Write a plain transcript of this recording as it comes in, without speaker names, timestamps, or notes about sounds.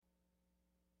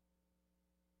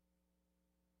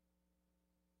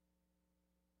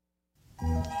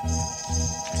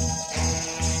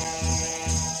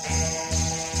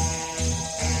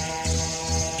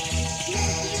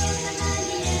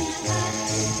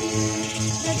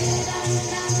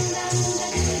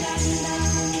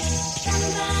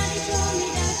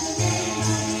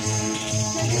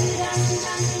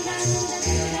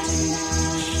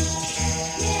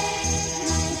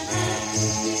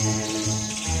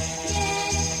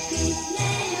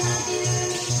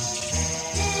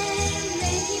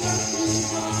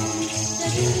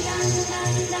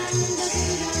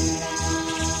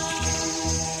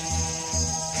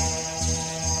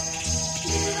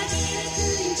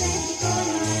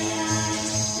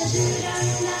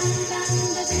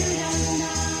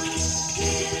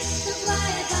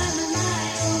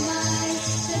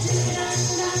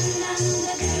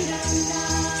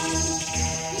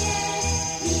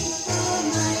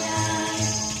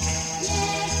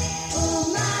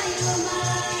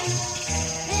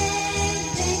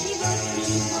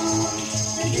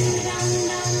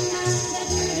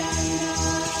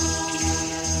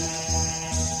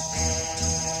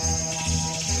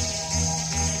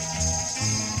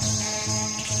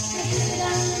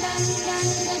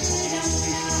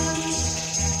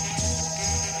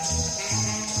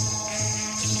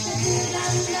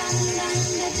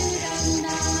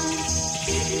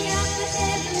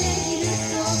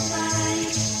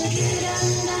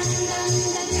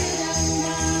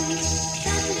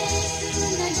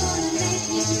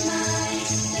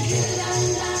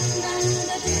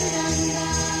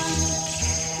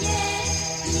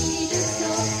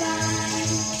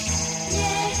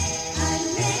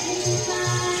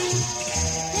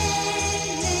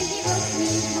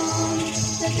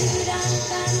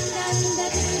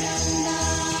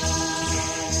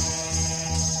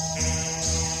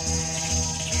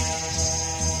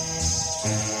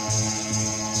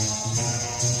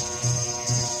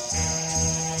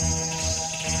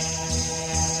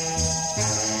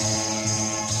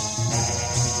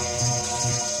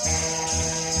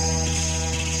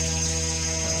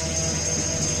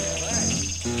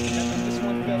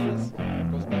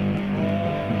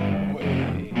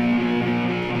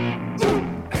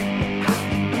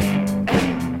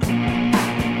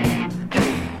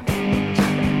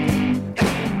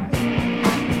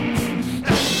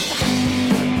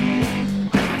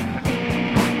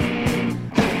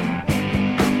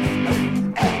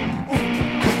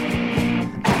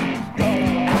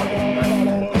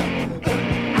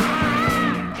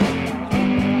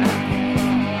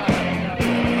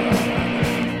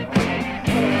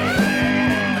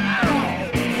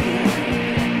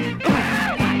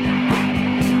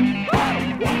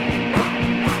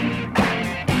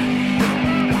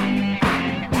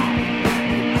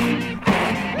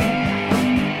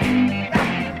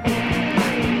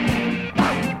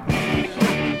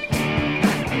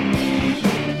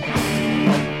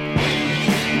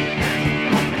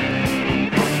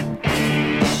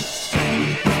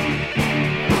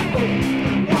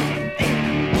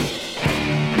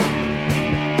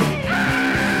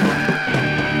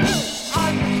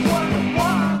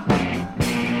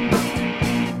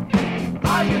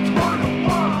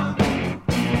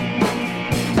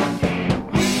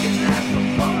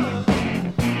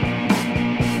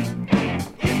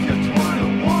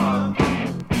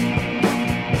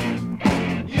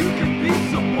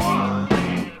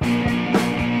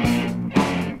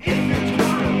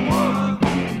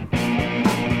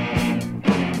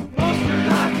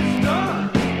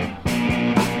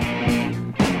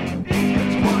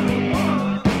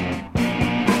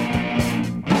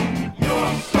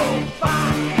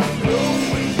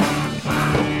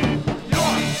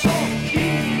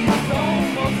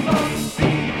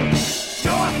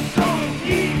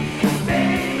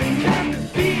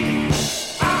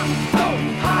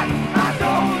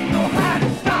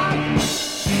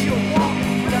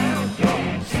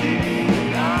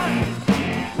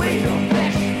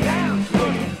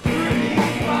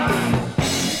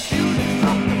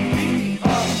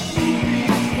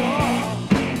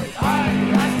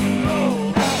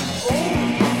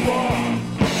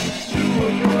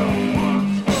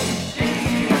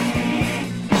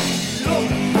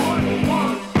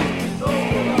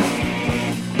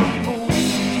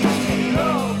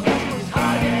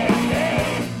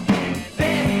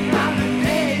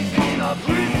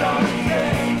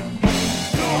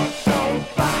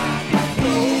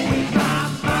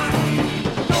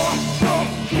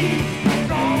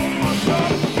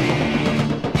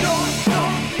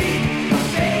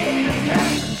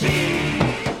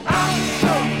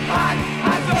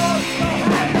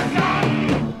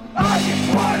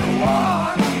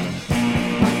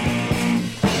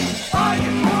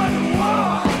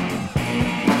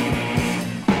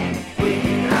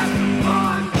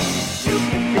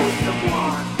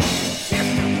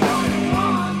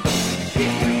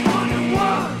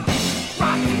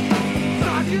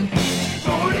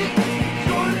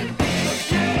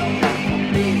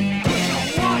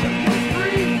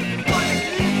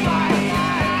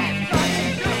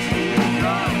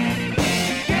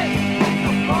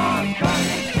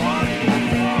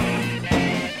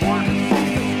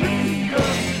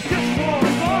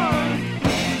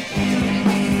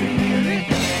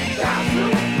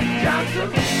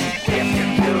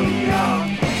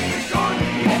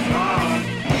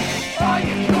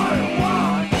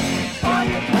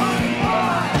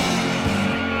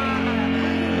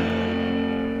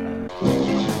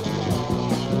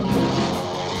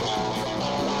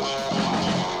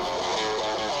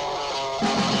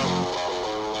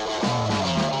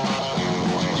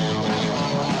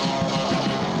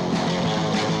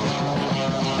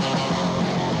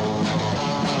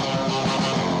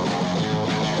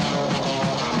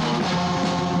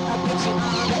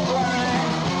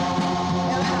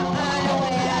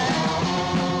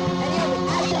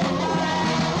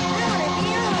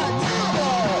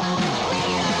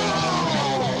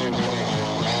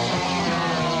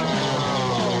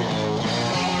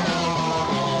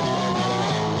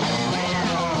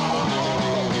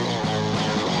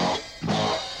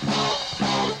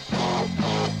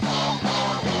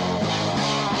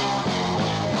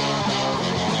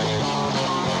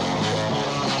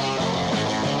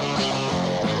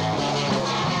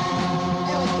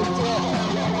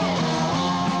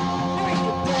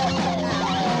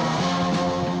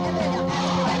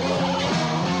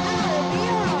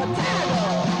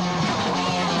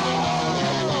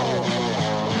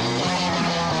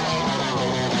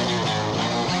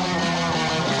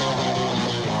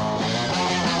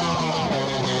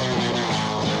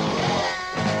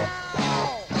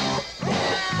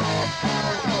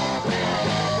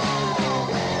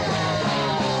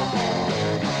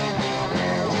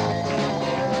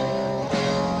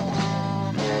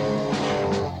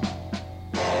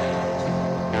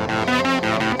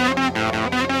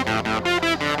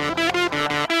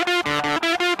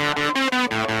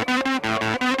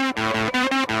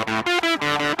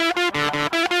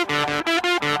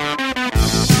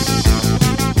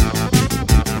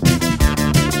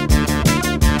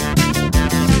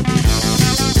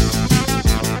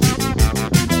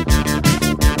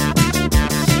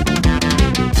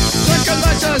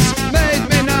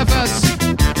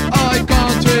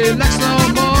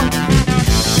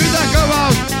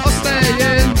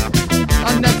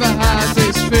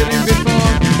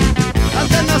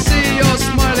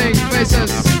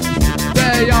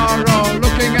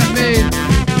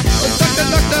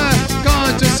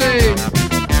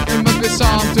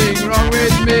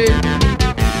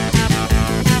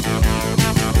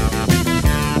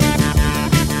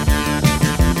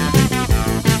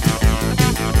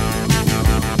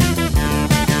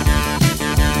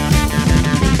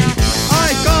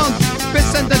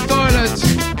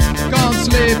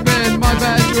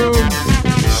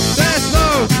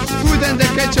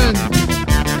kitchen,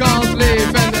 can't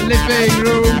live in the living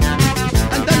room.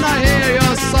 And then I hear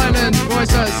your silent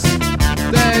voices,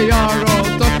 they are all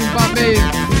talking about me.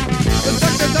 But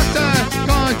doctor, doctor,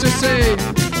 can't you see,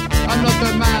 I'm not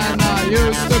the man I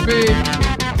used to be.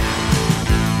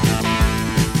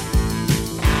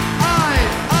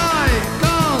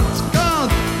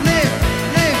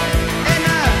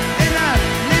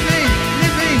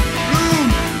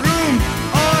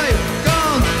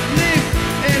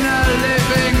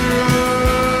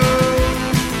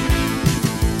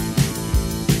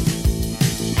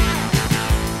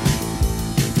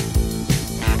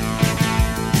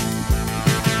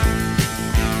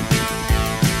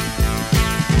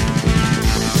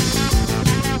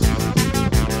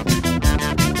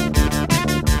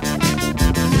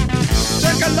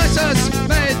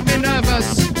 Made me nervous,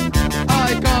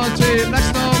 I can't relax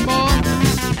no more.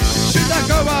 Should I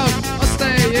go out or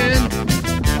stay in?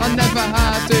 I never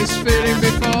had this feeling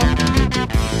before.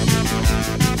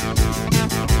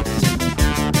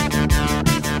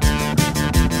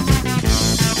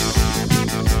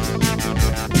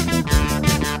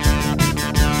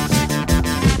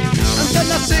 And then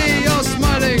I see your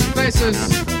smiling faces,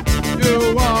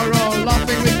 you are all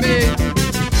laughing with me.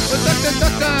 But doctor,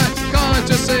 doctor, can't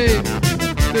you see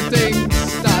the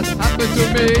things that happen to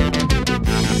me?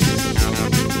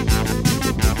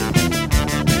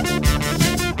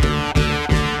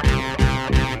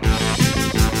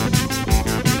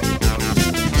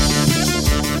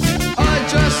 I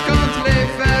just can't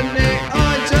live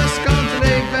I just can't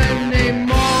live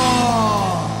anymore.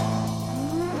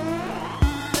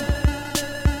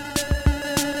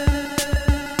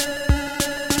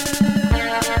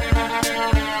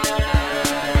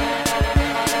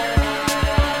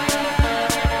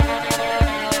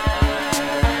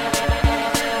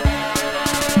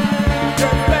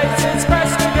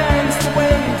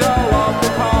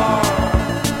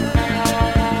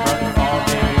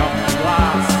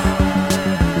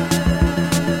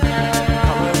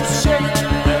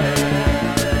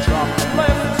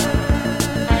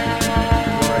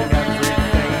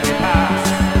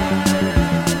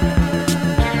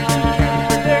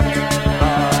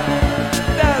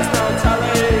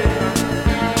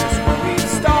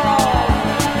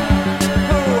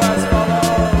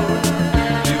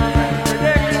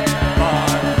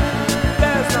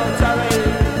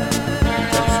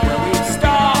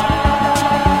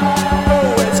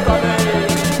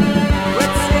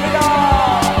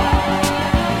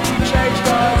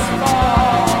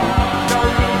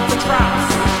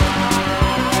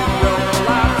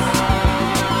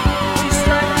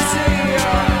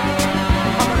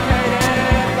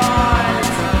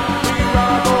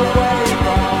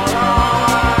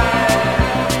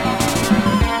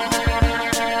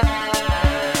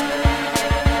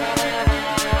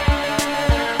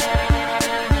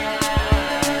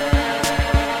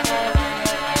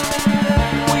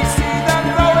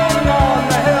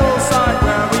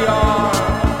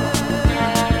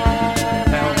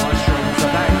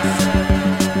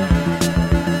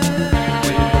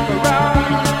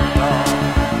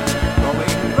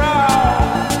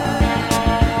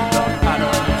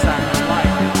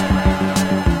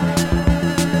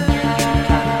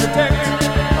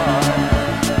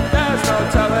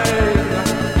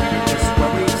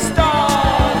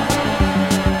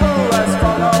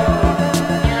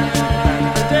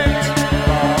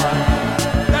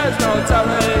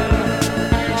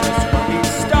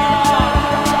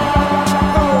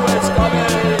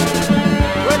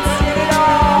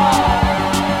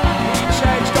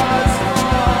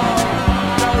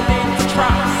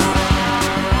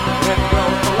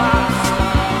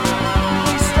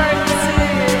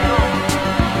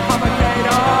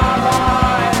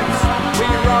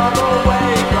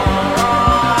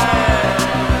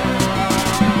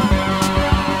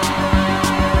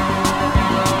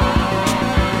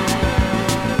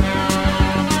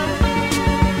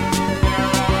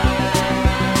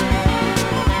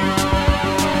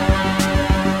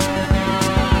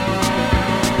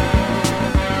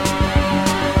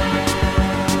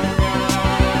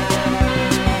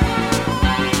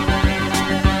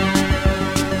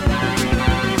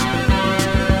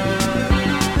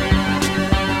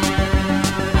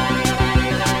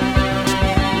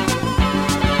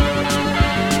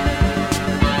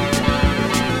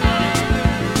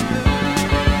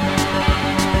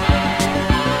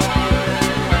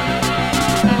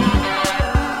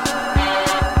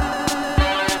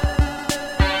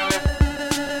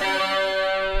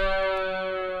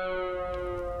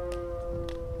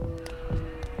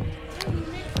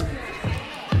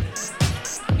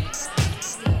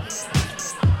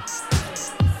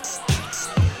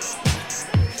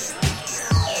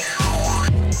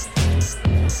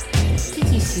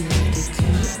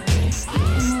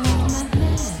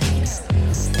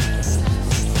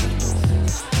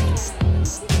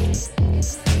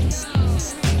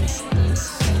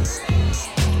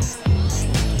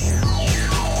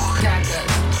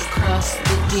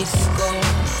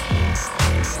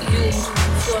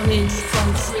 gone in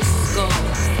from Frisco.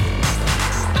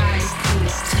 I can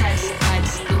tell by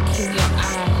the look in your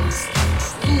eyes.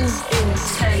 You've been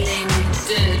telling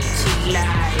dirty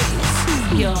lies.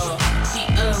 You're the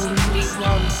only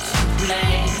one to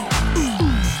blame.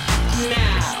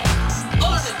 Now,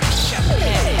 order the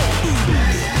champagne.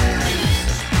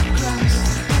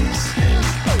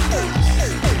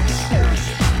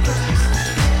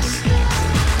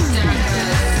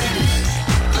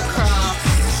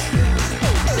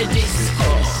 The disco.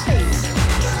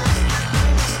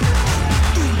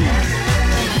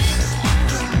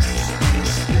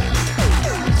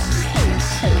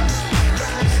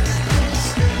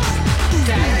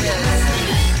 Daggers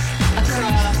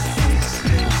across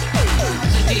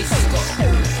the disco.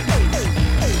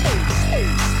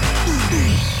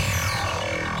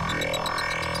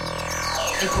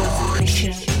 It was a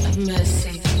mission of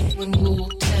mercy when you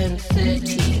turned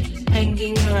 30,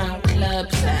 hanging around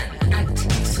clubs and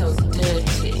acting so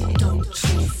dirty. Don't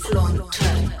you flaunt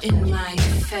her in my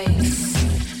face.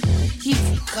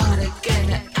 You've gotta get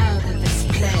her out of this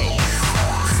place.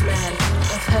 Smell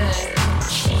of her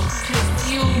cheap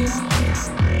perfume.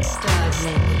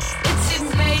 Darling, it's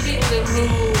invading the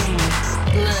room.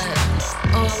 Blood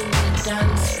on the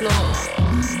dance floor.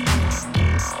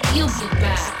 You'll be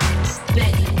back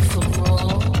begging for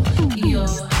more. You're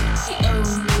the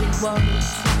only one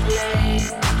to blame.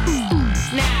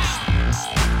 Now,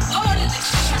 order the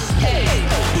champagne.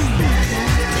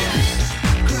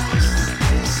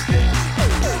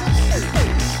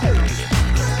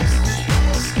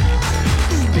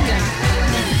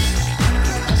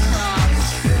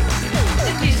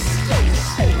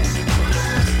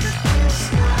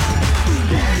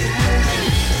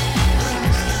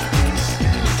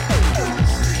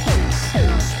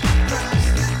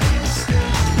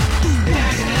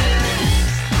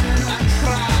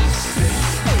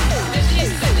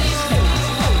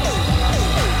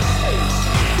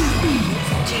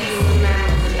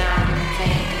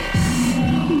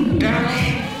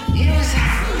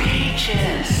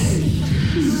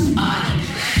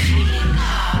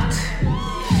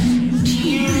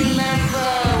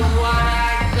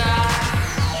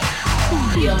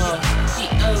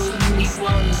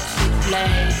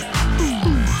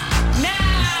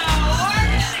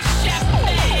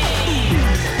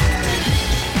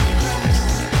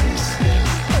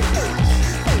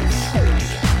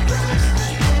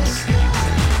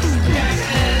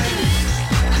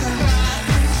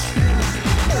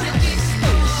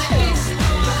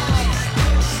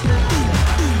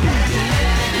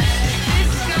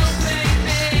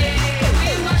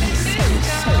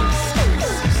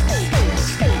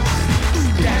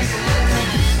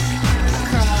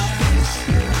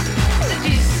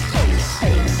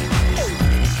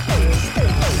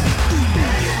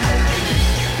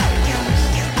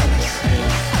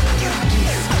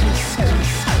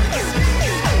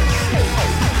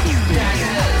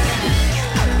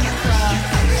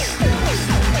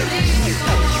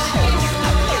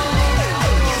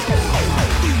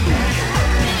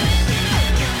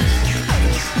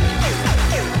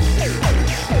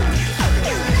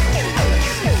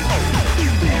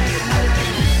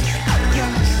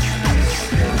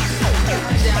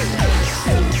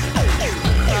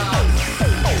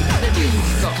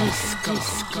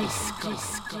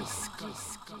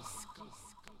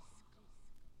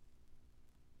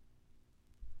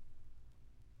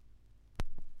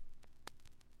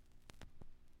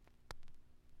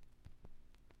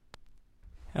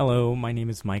 Hello, my name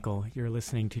is Michael. You're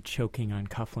listening to Choking on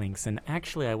Cufflinks, and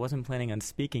actually I wasn't planning on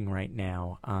speaking right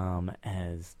now,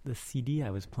 as the CD I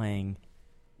was playing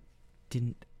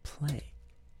didn't play.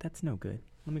 That's no good.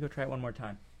 Let me go try it one more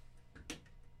time.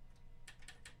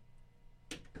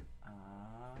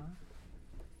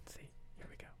 Let's see. Here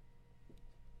we go.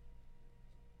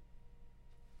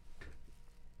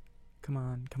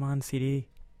 Come on, CD.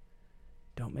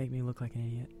 Don't make me look like an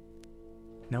idiot.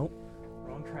 Nope,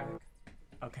 wrong track.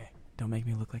 Okay, don't make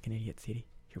me look like an idiot, CD.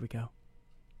 Here we go.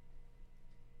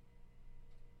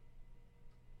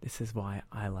 This is why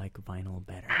I like vinyl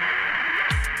better.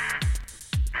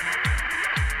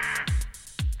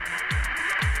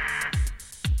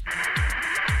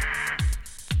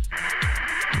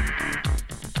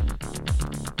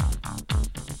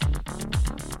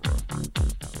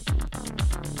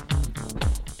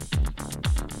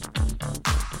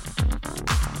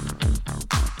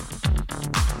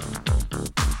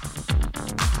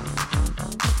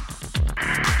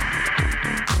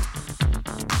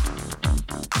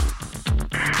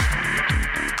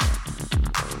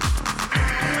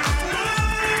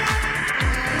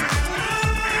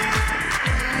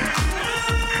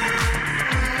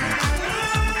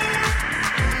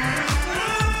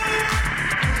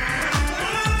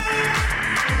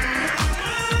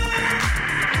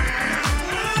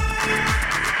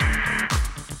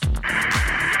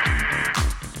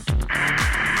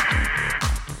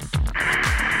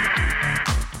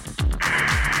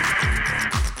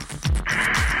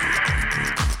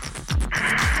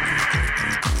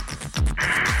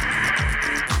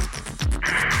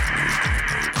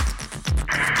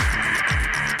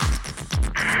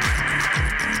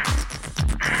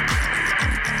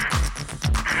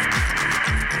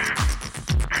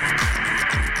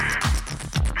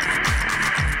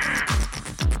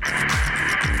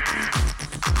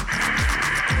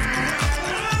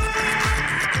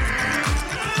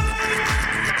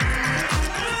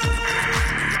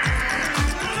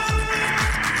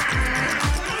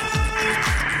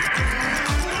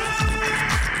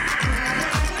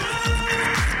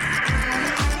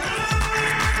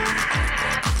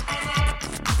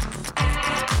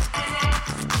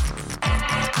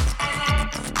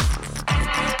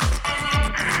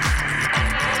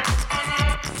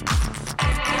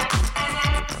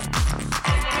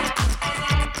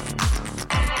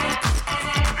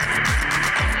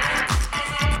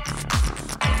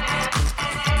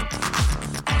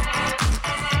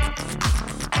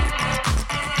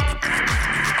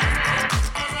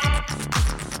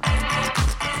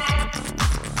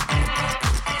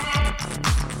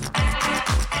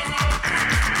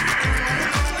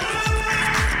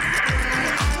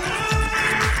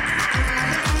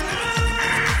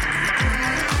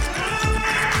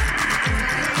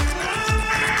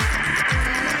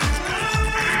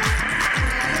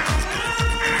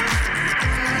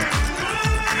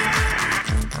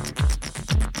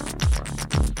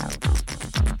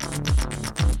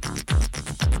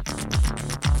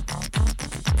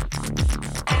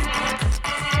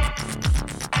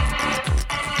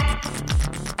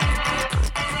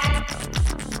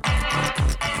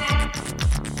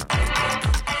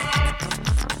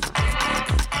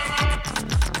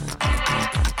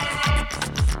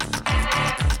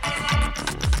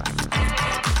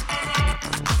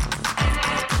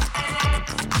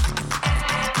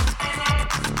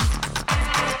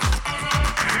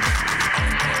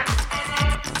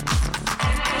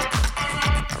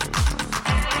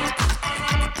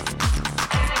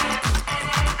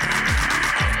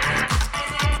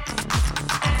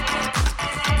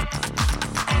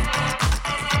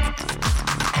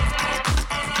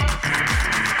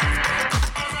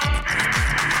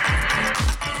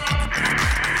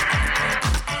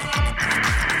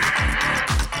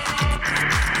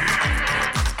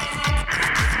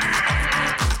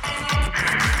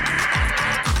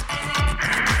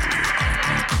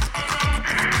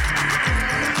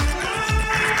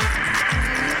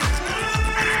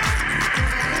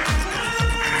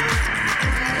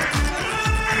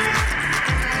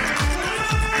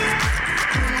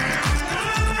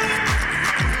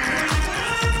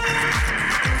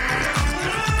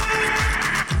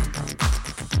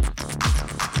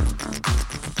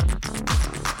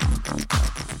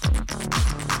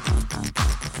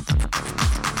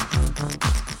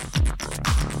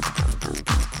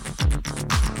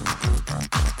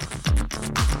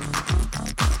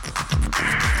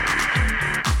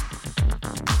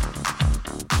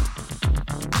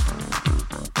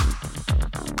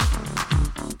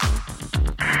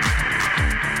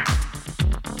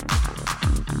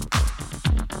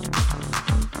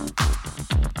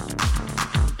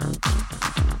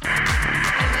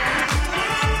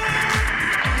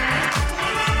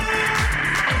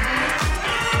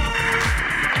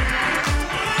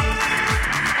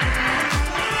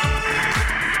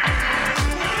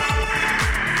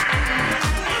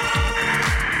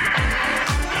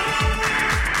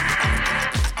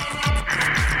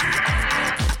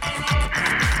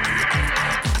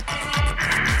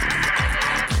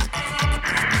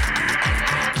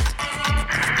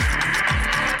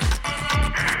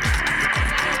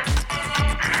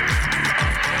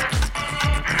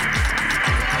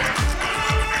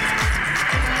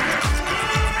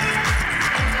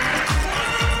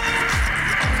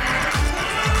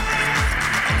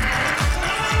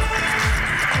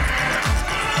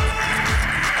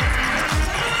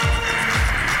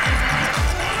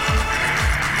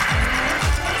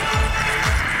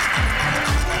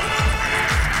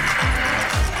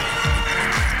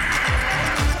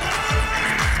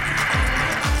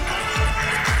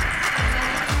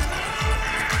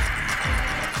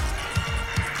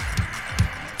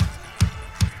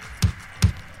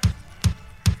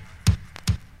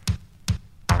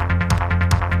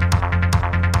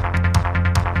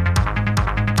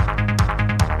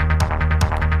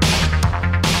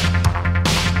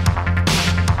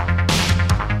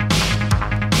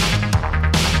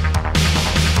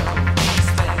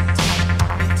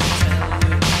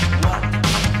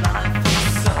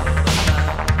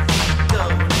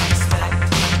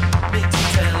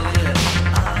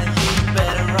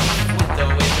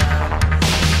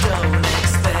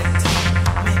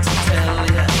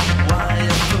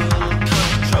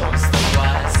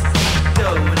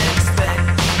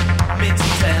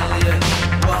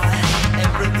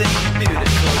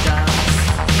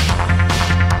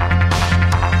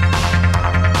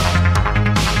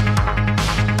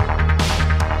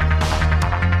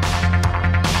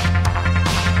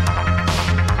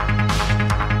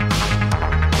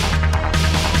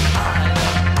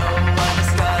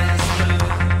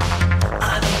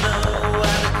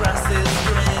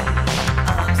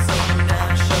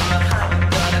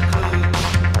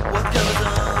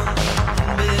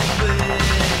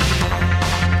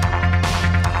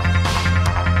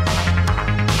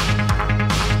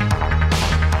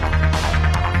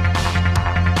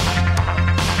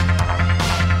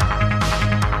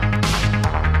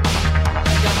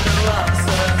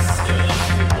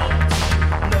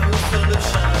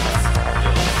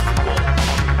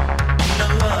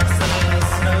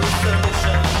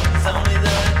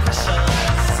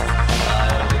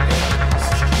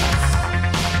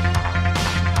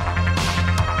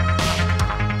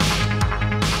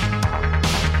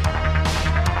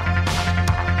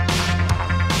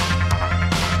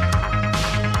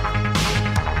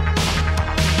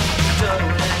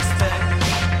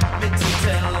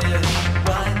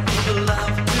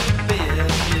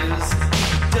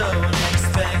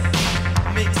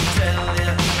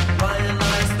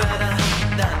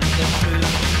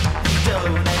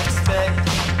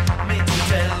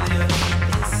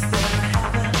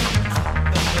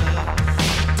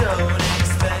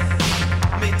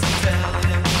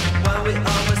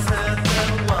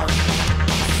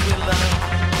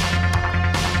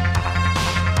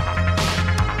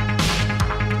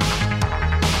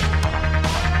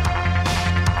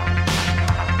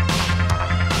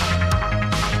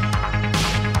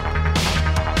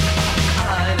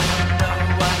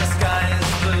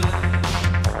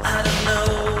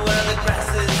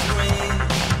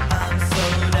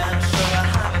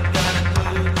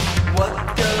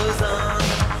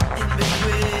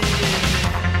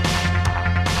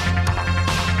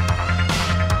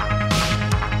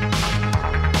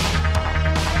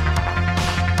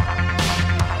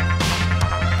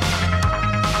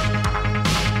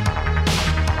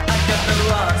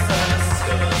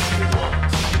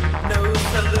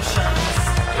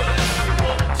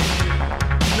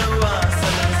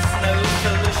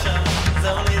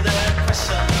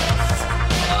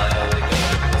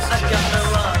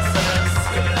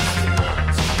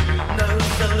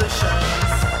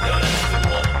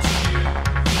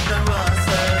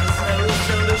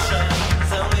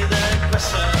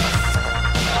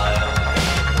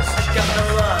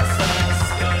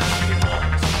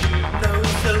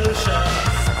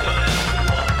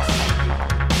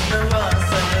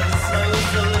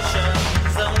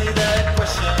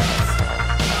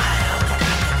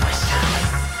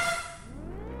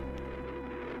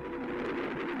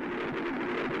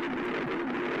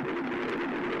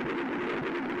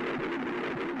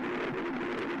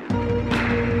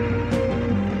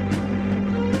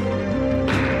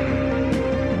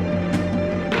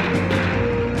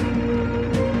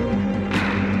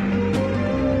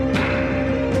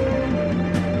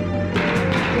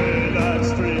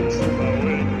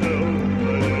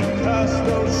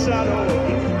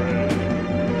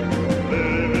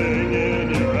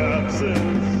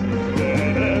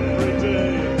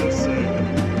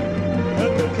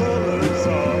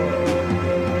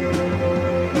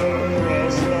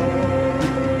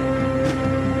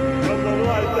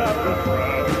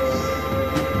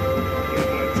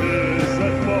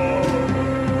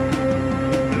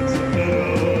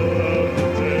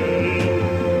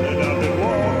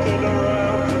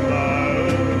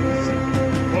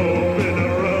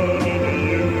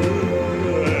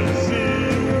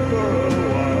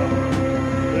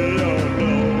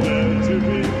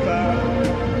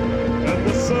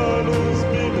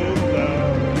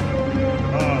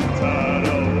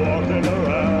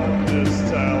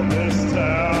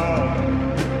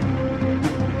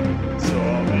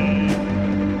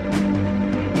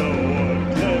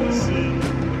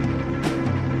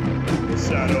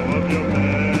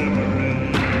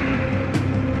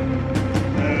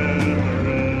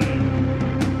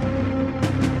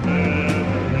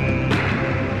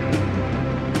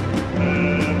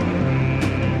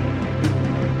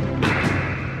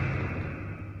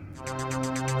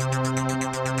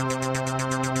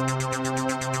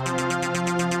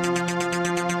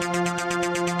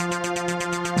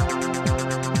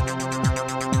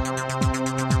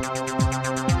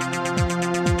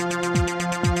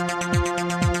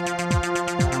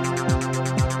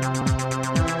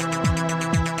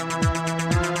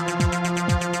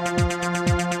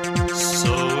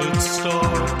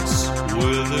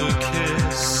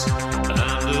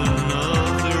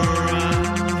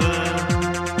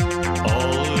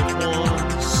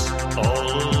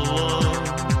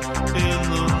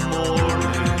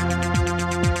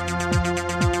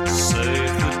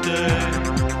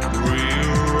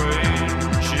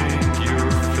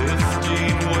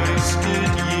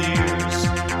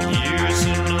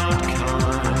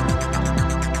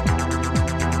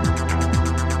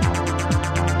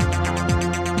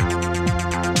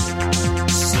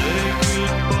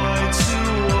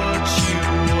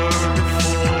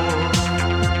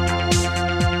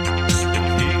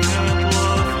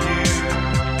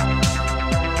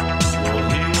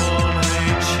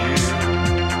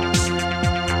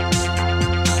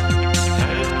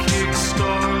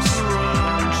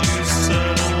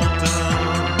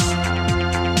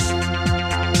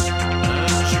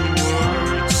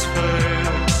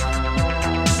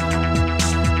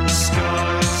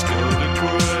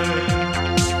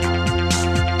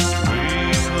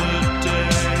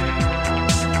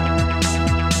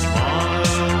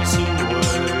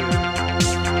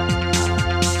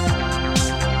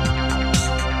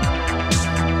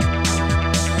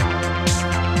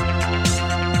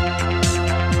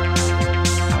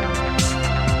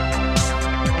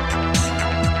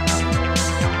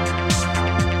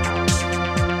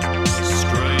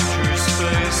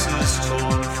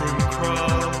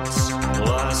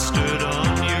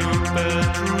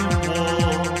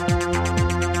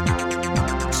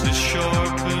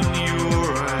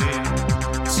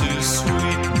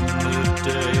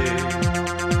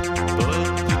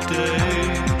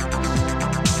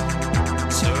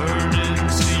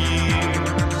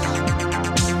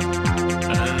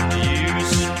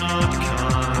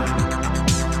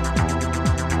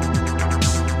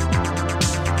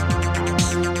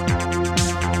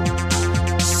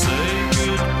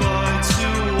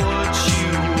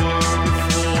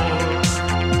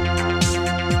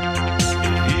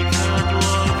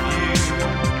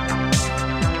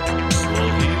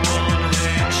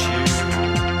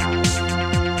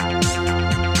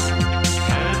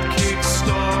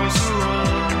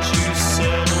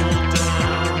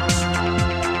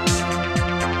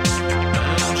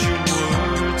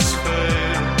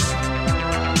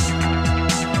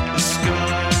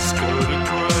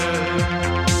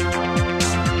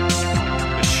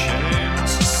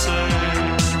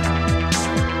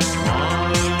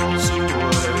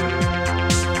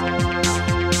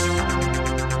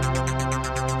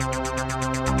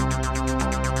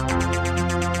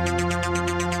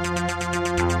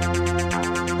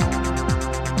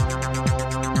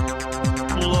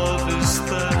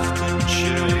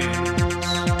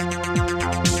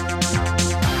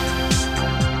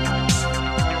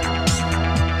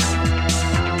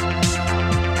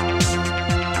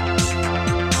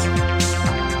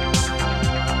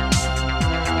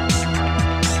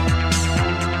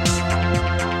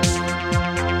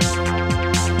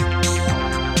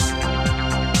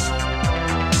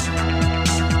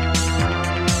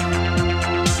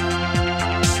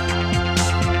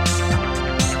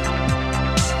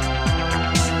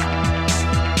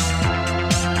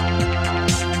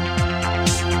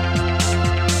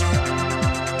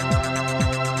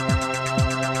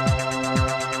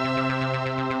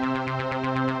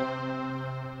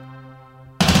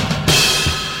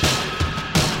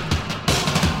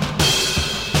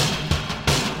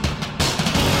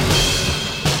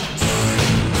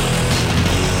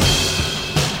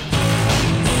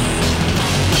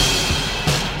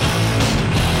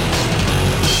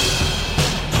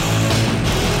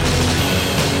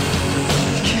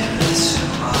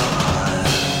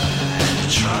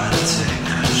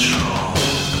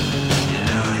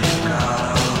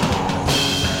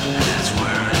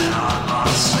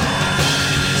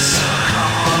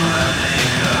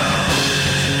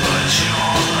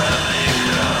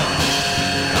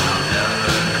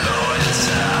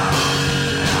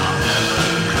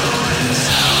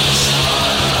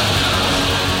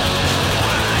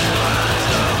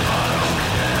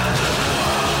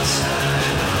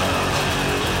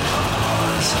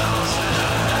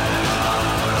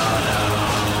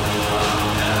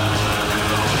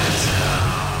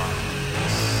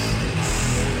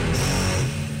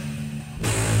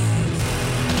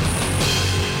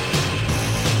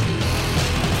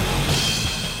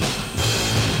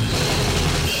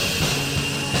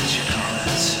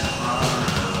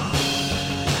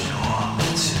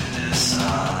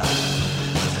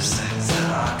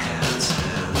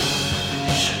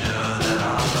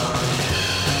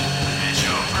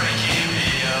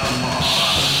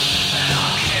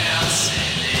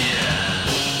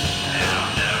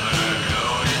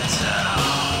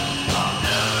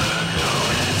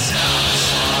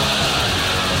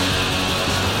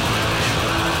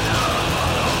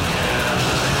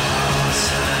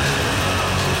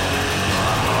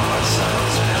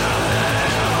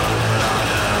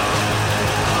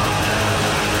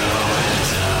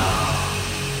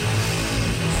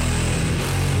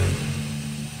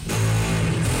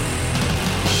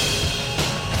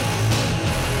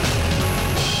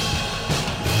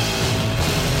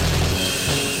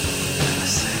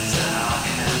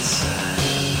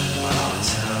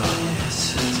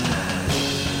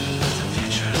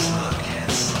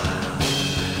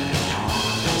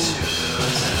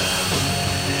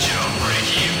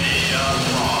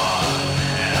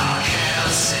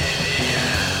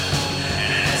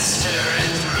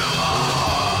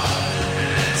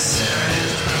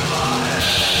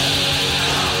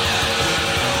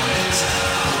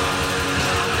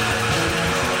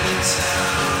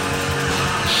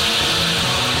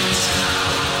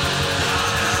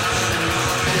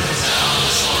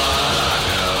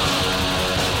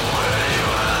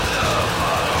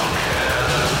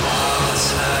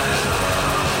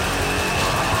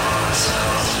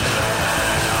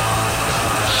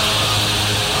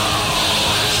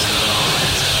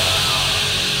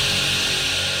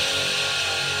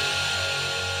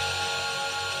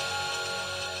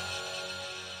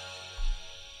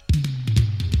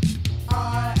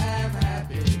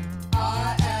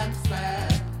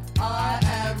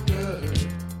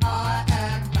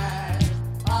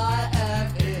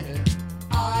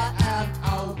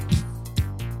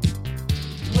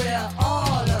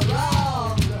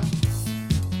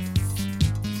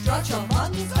 got your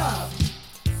fun stuff.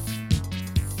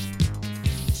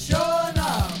 Sure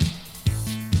enough,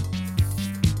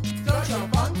 got your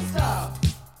fun stuff.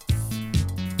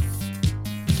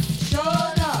 Sure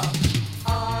enough,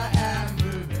 I am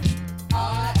moving,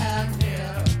 I am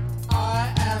here,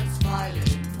 I am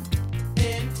smiling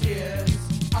in tears.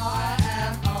 I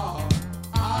am on,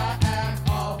 I am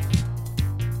off.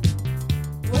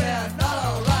 We're not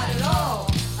alright at all.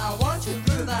 I want to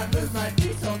groove and move my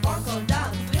feet so funk on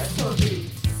down to disco beat.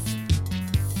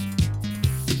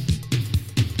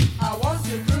 I want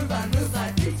to groove and move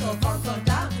my feet so funk on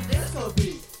down to disco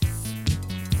beat.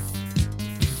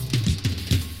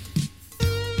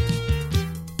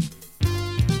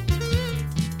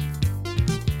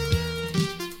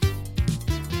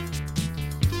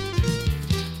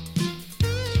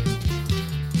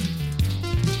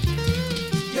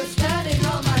 You're standing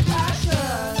on my passion.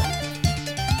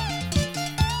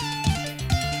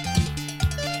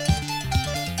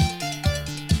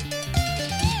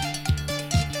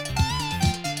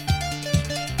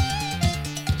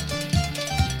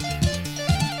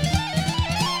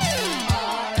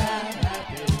 I am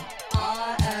happy,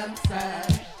 I am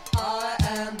sad, I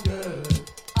am good,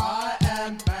 I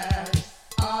am bad,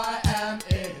 I am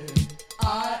in,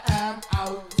 I am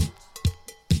out.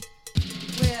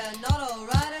 We're not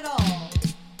alright at all,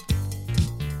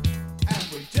 and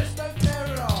we just don't care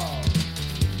at all.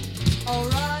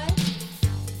 Alright,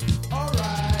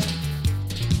 alright,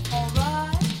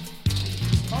 alright,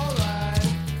 alright,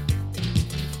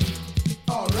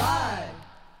 alright.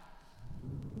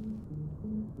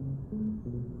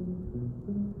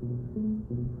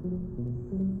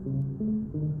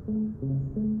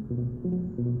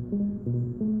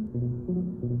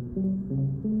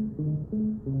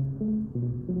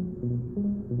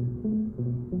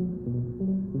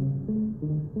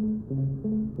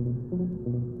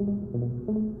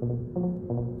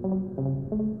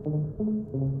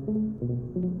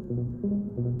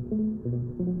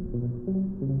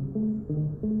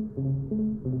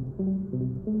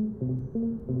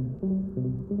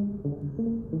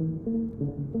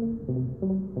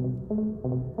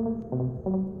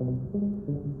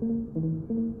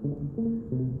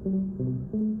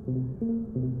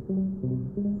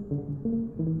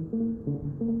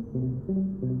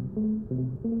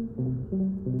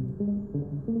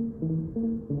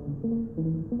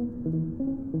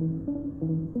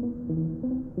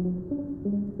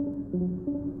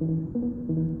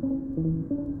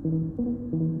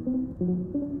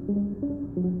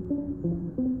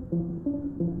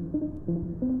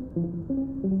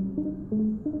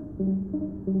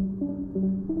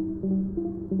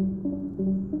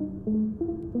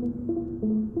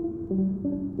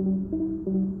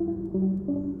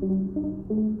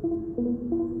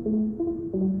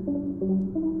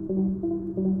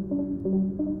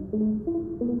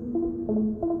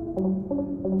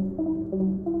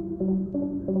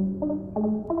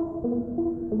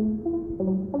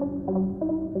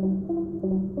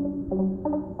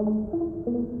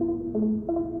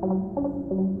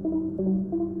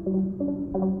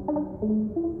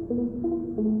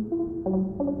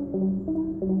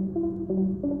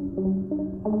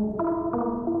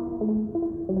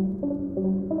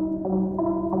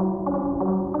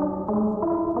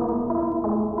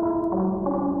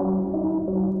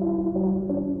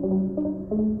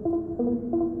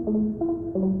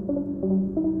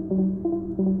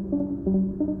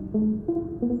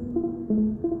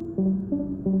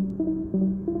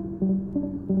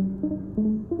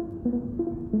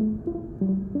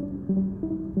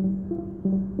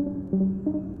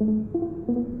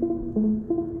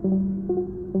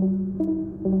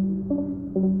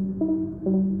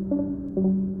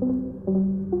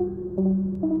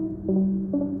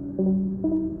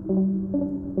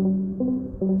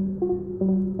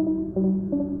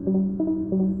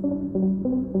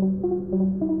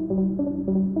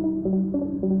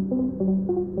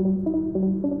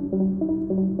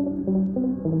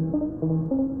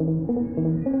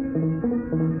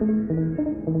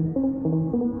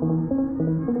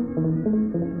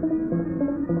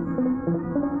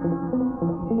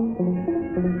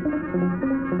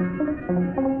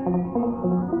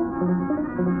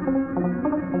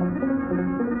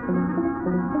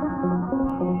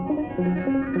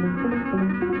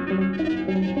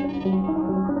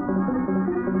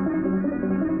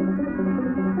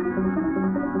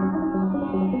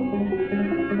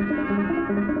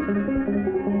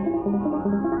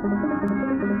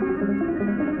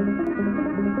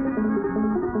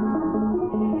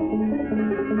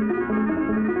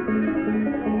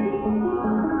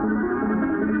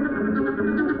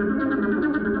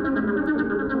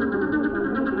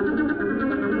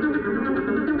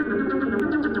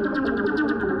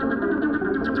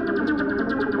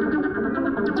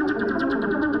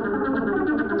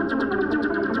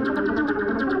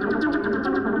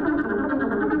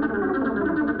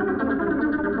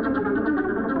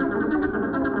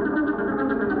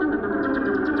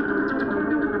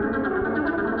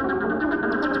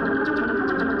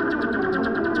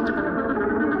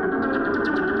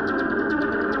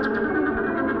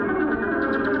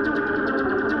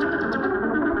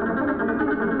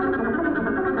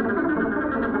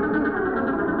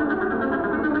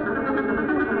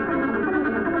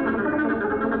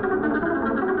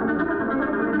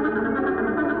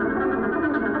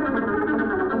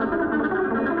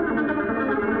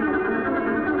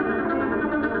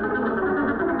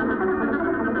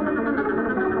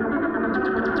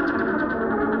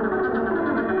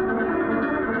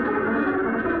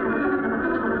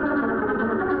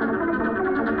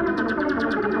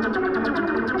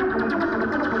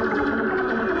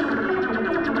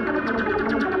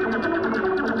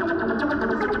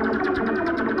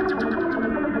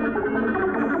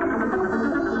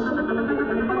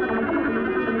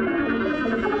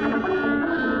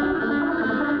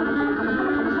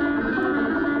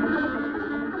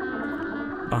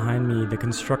 behind me, the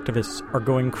Constructivists are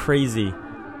going crazy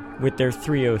with their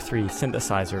 303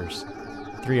 synthesizers,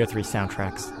 303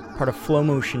 soundtracks, part of Flow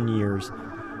Motion Years,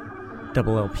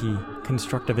 double LP,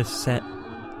 Constructivist set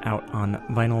out on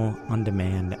vinyl on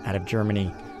demand out of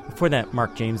Germany. Before that,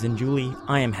 Mark James and Julie,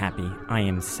 I Am Happy, I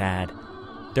Am Sad.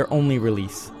 Their only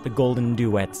release, the Golden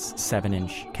Duets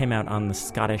 7-inch, came out on the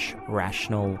Scottish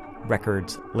Rational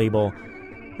Records label.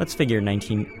 Let's figure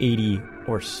 1980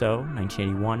 or so,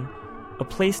 1981. A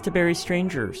Place to Bury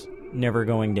Strangers, Never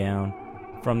Going Down,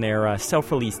 from their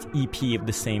self-released EP of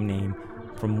the same name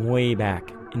from way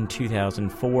back in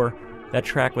 2004. That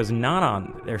track was not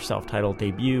on their self-titled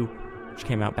debut, which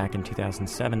came out back in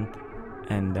 2007,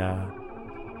 and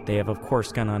they have, of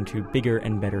course, gone on to bigger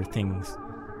and better things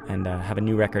and have a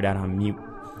new record out on Mute.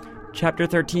 Chapter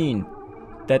 13,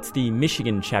 that's the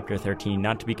Michigan Chapter 13,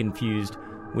 not to be confused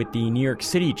with the New York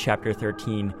City Chapter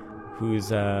 13,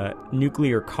 whose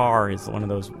Nuclear Car is one of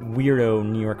those weirdo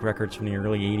New York records from the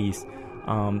early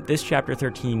 80s. This Chapter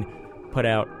 13 put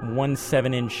out one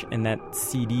 7-inch and that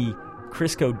CD,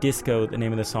 Crisco Disco, the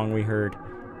name of the song we heard,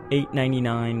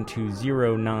 899 to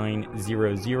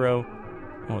 0900.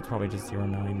 Oh, it's probably just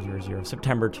 0900.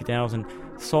 September 2000.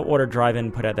 Saltwater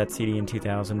Drive-In put out that CD in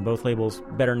 2000. Both labels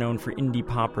better known for indie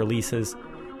pop releases.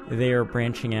 They are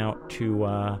branching out to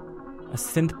a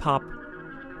synth pop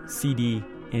CD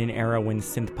in an era when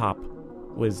synth pop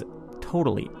was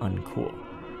totally uncool.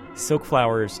 Silk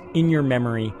Flowers, In Your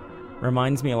Memory,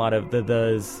 reminds me a lot of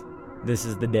The's This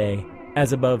Is the Day,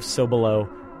 As Above, So Below,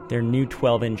 their new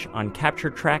 12-inch on Capture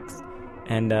Tracks,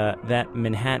 and that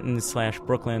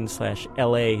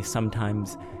Manhattan/Brooklyn/LA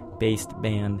sometimes based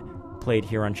band played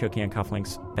here on Choking on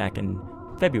Cufflinks back in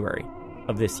February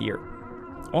of this year.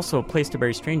 Also, Place to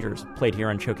Bury Strangers played here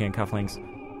on Choking on Cufflinks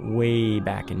way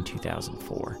back in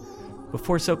 2004.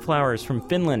 Before Silk Flowers from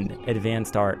Finland,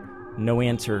 Advanced Art, No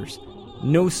Answers,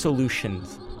 No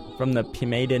Solutions, from the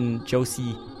Pimaden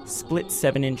Josie split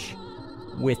 7-inch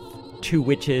with Two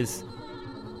Witches,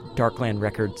 Darkland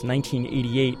Records,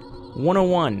 1988,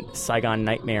 101, Saigon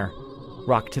Nightmare,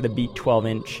 Rock to the Beat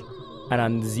 12-inch, out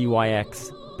on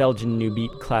ZYX, Belgian New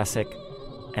Beat Classic,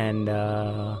 and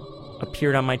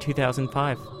appeared on my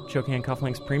 2005 Choking on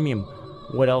Cufflinks Premium.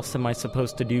 What else am I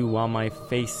supposed to do while my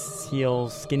face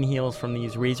heals, skin heals from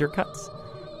these razor cuts?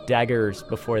 Daggers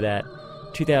before that,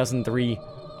 2003,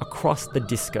 Across the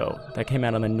Disco, that came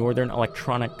out on the Northern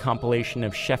Electronic compilation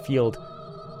of Sheffield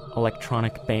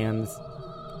electronic bands,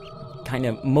 kind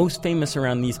of most famous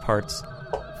around these parts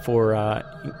for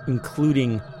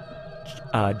including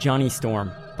Johnny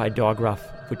Storm by Dog Ruff,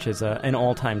 which is an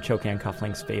all-time Choking on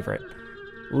Cufflinks favorite.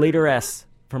 Later S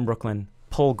from Brooklyn,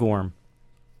 Pol Gorm.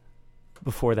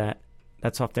 Before that,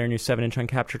 that's off their new 7-inch on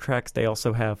Capture Tracks. They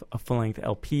also have a full-length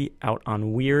LP out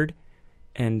on Weird,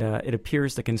 and it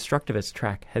appears the Constructivist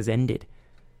track has ended.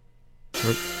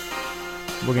 We're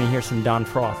going to hear some Don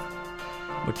Froth,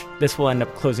 which this will end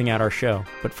up closing out our show.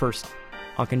 But first,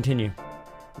 I'll continue.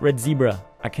 Red Zebra,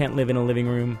 I Can't Live in a Living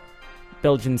Room,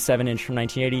 Belgian 7-inch from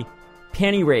 1980.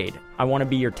 Panty Raid, I Want to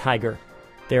Be Your Tiger,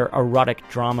 their erotic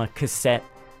drama cassette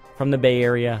from the Bay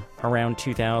Area around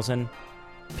 2000.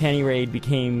 Panty Raid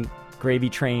became Gravy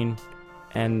Train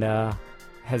and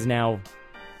has now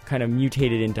kind of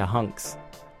mutated into Hunks.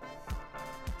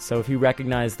 So if you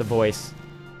recognize the voice,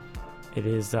 it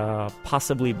is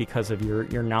possibly because of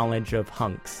your knowledge of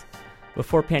Hunks.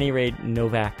 Before Panty Raid,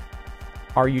 Novak,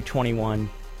 Are You 21,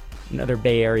 another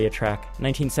Bay Area track.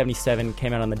 1977,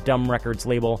 came out on the Dumb Records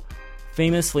label,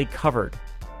 famously covered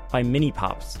by Mini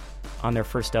Pops on their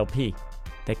first LP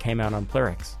that came out on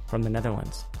Plurix from the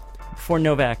Netherlands. Before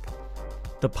Novak,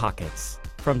 The Pockets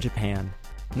from Japan,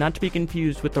 not to be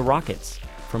confused with The Rockets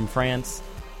from France,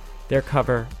 their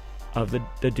cover of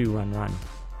the Do Run Run.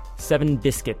 Seven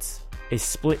Biscuits, a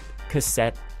split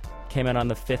cassette, came out on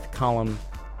the Fifth Column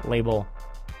label,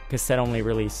 cassette-only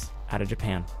release out of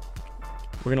Japan.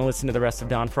 We're going to listen to the rest of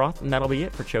Don Froth, and that'll be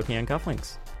it for Choking on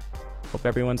Cufflinks. Hope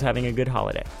everyone's having a good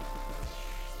holiday.